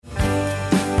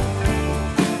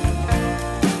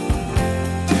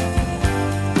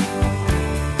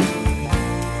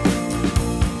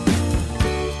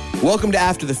Welcome to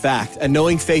After the Fact, a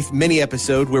Knowing Faith mini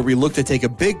episode where we look to take a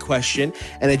big question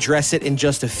and address it in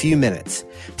just a few minutes.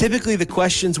 Typically, the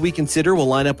questions we consider will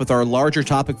line up with our larger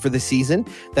topic for the season.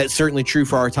 That's certainly true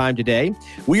for our time today.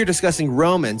 We are discussing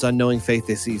Romans on Knowing Faith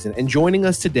this season, and joining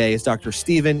us today is Dr.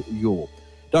 Stephen Yuille.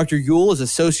 Dr. Yuille is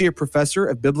Associate Professor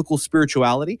of Biblical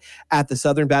Spirituality at the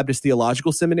Southern Baptist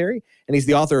Theological Seminary, and he's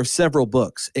the author of several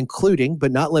books, including,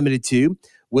 but not limited to,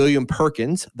 William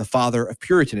Perkins, The Father of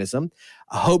Puritanism,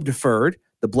 A Hope Deferred,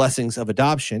 The Blessings of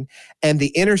Adoption, and The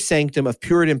Inner Sanctum of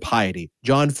Puritan Piety,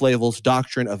 John Flavel's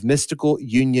Doctrine of Mystical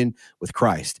Union with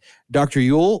Christ. Dr.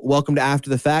 Yuille, welcome to After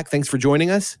the Fact. Thanks for joining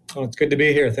us. Oh, it's good to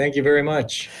be here. Thank you very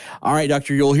much. All right,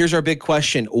 Dr. Yuille, here's our big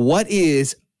question. What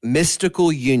is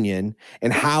mystical union,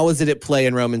 and how is it at play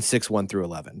in Romans 6, 1 through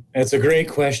 11? That's a great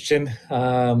question.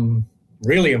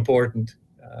 Really important.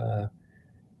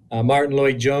 Martin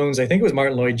Lloyd-Jones, I think it was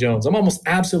Martin Lloyd-Jones. I'm almost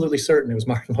absolutely certain it was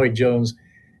Martin Lloyd-Jones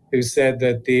who said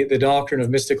that the doctrine of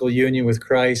mystical union with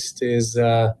Christ is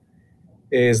the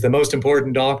most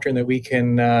important doctrine that we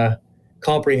can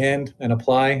comprehend and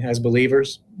apply as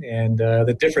believers, and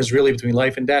the difference really between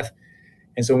life and death.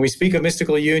 And so when we speak of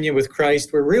mystical union with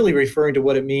Christ, we're really referring to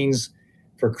what it means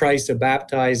for Christ to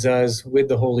baptize us with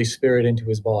the Holy Spirit into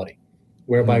his body,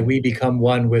 whereby we become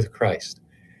one with Christ.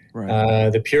 Right.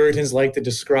 The Puritans like to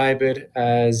describe it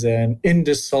as an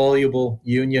indissoluble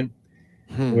union,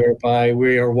 whereby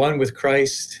we are one with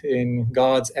Christ in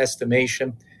God's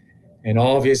estimation. And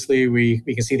obviously, we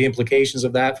can see the implications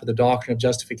of that for the doctrine of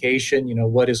justification. You know,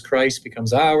 what is Christ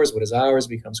becomes ours, what is ours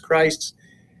becomes Christ's.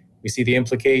 We see the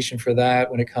implication for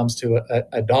that when it comes to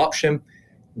adoption.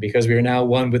 Because we are now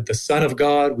one with the Son of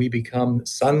God, we become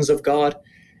sons of God.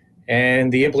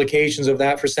 And the implications of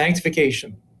that for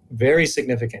sanctification. Very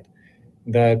significant,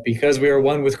 that because we are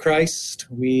one with Christ,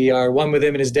 we are one with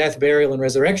him in his death, burial, and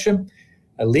resurrection,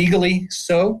 legally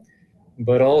so,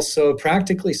 but also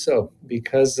practically so,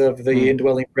 because of the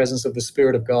indwelling presence of the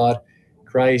Spirit of God.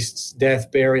 Christ's death,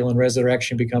 burial, and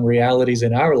resurrection become realities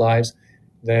in our lives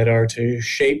that are to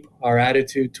shape our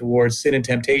attitude towards sin and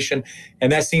temptation.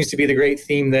 And that seems to be the great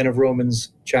theme then of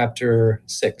Romans chapter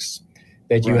 6,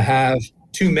 that you have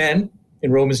two men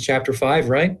in Romans chapter 5,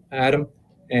 right? Adam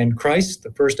and Christ,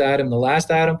 the first Adam, the last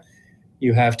Adam.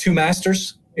 You have two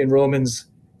masters in Romans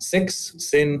 6,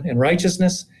 sin and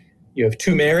righteousness. You have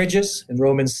two marriages in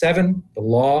Romans 7, the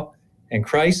law and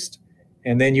Christ.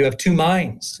 And then you have two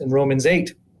minds in Romans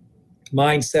 8,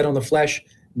 mind set on the flesh,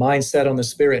 mind set on the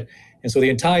spirit. And so the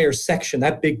entire section,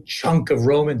 that big chunk of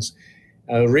Romans,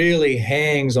 really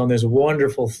hangs on this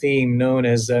wonderful theme known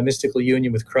as mystical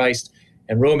union with Christ.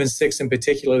 And Romans 6 in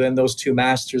particular, then those two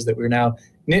masters that we're now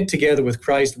knit together with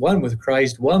Christ, one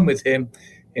with him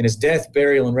in his death,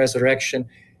 burial, and resurrection.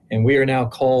 And we are now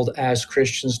called as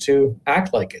Christians to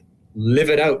act like it, live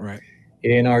it out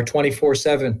in our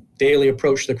 24/7 daily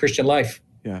approach to the Christian life.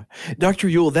 Yeah. Dr.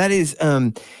 Yuille, that is,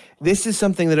 this is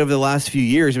something that over the last few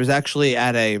years, it was actually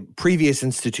at a previous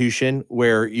institution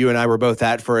where you and I were both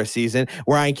at for a season,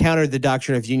 where I encountered the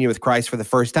doctrine of union with Christ for the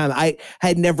first time. I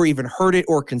had never even heard it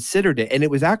or considered it. And it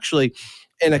was actually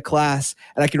in a class,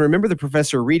 and I can remember the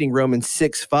professor reading Romans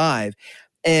 6:5.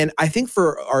 And I think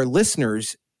for our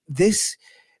listeners,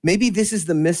 maybe this is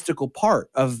the mystical part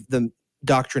of the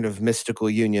doctrine of mystical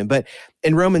union. But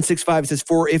in Romans 6:5, it says,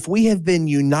 "For if we have been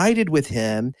united with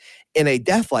him in a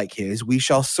death like his, we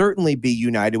shall certainly be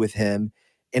united with him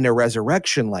in a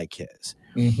resurrection like his."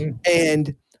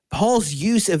 And Paul's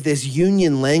use of this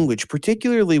union language,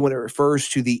 particularly when it refers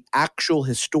to the actual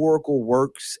historical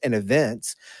works and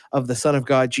events of the Son of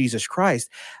God, Jesus Christ,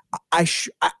 I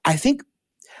think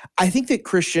that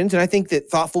Christians, and I think that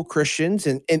thoughtful Christians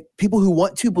and people who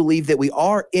want to believe that we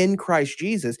are in Christ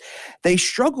Jesus, they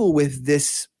struggle with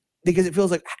this because it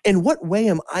feels like, in what way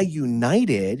am I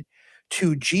united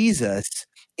to Jesus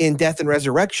in death and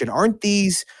resurrection? Aren't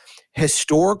these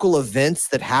historical events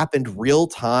that happened real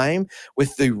time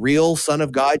with the real Son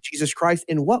of God, Jesus Christ?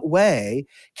 In what way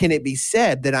can it be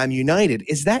said that I'm united?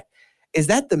 Is that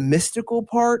the mystical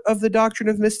part of the doctrine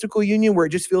of mystical union, where it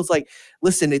just feels like,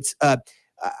 listen, it's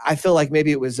I feel like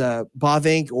maybe it was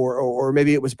Bavinck or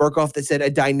maybe it was Berkhoff that said a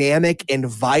dynamic and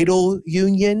vital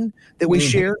union that we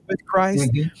share with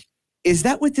Christ. Is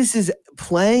that what this is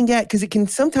playing at? Because it can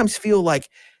sometimes feel like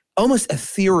almost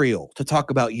ethereal to talk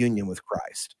about union with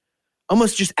Christ.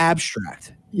 Almost just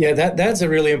abstract. Yeah, that's a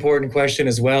really important question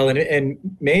as well. And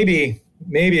maybe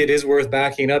it is worth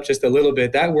backing up just a little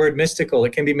bit. That word mystical,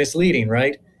 it can be misleading,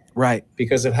 right? Right.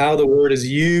 Because of how the word is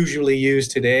usually used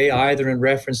today, either in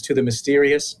reference to the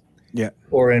mysterious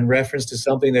or in reference to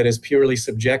something that is purely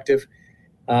subjective.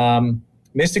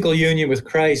 Mystical union with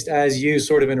Christ, as used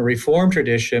sort of in a Reformed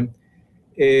tradition,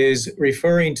 is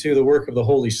referring to the work of the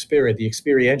Holy Spirit, the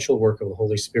experiential work of the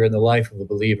Holy Spirit in the life of the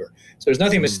believer. So there's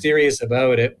nothing mysterious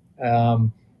about it.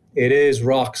 It is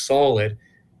rock solid.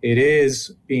 It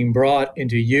is being brought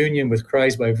into union with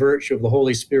Christ by virtue of the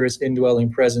Holy Spirit's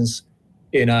indwelling presence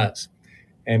in us.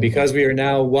 And because we are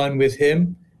now one with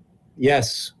him,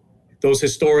 yes, those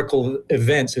historical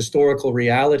events, historical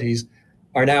realities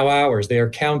are now ours. They are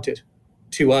counted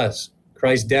to us.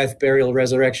 Christ's death, burial,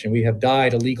 resurrection. We have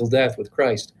died a legal death with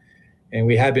Christ, and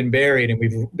we have been buried, and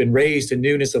we've been raised to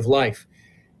newness of life.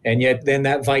 And yet then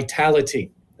that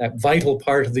vitality, that vital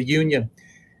part of the union,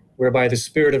 whereby the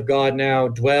Spirit of God now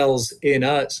dwells in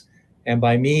us, and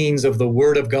by means of the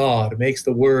Word of God makes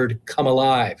the Word come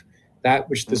alive. That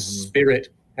which the Spirit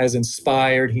has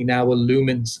inspired, he now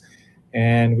illumines.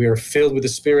 And we are filled with the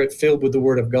Spirit, filled with the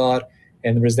Word of God.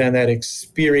 And there is then that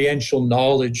experiential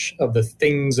knowledge of the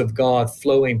things of God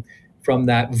flowing from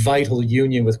that vital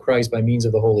union with Christ by means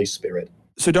of the Holy Spirit.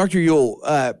 So, Dr.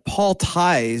 Yuill, Paul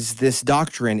ties this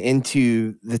doctrine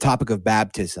into the topic of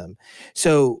baptism.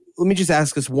 So let me just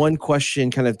ask us one question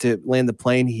kind of to land the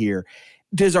plane here.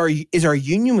 Is our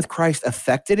union with Christ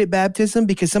affected at baptism?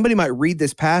 Because somebody might read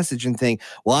this passage and think,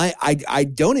 well, I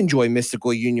don't enjoy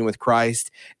mystical union with Christ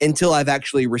until I've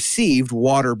actually received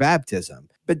water baptism.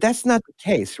 But that's not the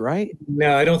case, right?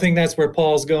 No, I don't think that's where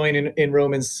Paul's going in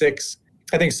Romans 6.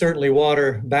 I think certainly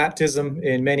water baptism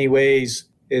in many ways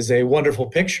is a wonderful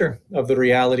picture of the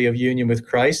reality of union with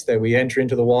Christ, that we enter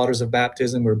into the waters of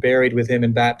baptism, we're buried with him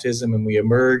in baptism, and we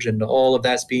emerge, and all of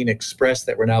that's being expressed,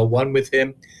 that we're now one with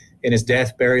him in his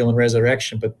death, burial, and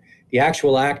resurrection. But the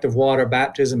actual act of water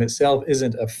baptism itself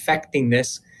isn't affecting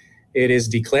this. It is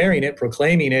declaring it,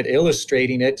 proclaiming it,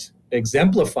 illustrating it,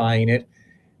 exemplifying it.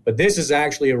 But this is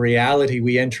actually a reality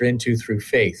we enter into through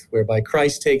faith, whereby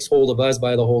Christ takes hold of us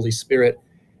by the Holy Spirit.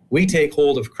 We take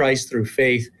hold of Christ through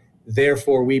faith.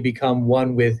 Therefore, we become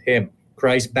one with him.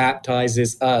 Christ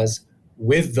baptizes us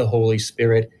with the Holy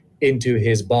Spirit into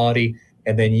his body.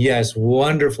 And then, yes,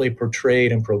 wonderfully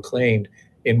portrayed and proclaimed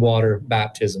in water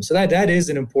baptism. So that is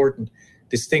an important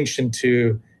distinction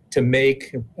to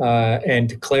make and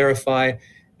to clarify,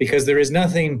 because there is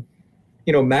nothing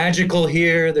magical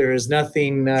here. There is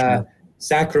nothing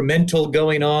sacramental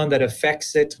going on that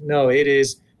affects it. No, it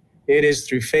is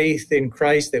through faith in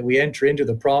Christ that we enter into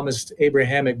the promised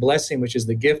Abrahamic blessing, which is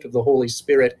the gift of the Holy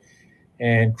Spirit.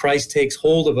 And Christ takes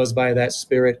hold of us by that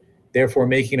Spirit, therefore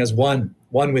making us one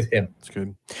with him. That's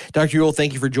good. Dr. Yuill,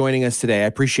 thank you for joining us today. I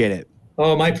appreciate it.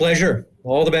 Oh, my pleasure.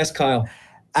 All the best, Kyle.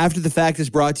 After the Fact is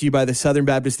brought to you by the Southern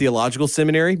Baptist Theological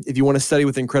Seminary. If you want to study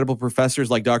with incredible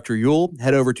professors like Dr. Yuill,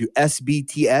 head over to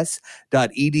sbts.edu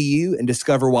and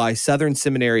discover why Southern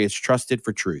Seminary is trusted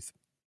for truth.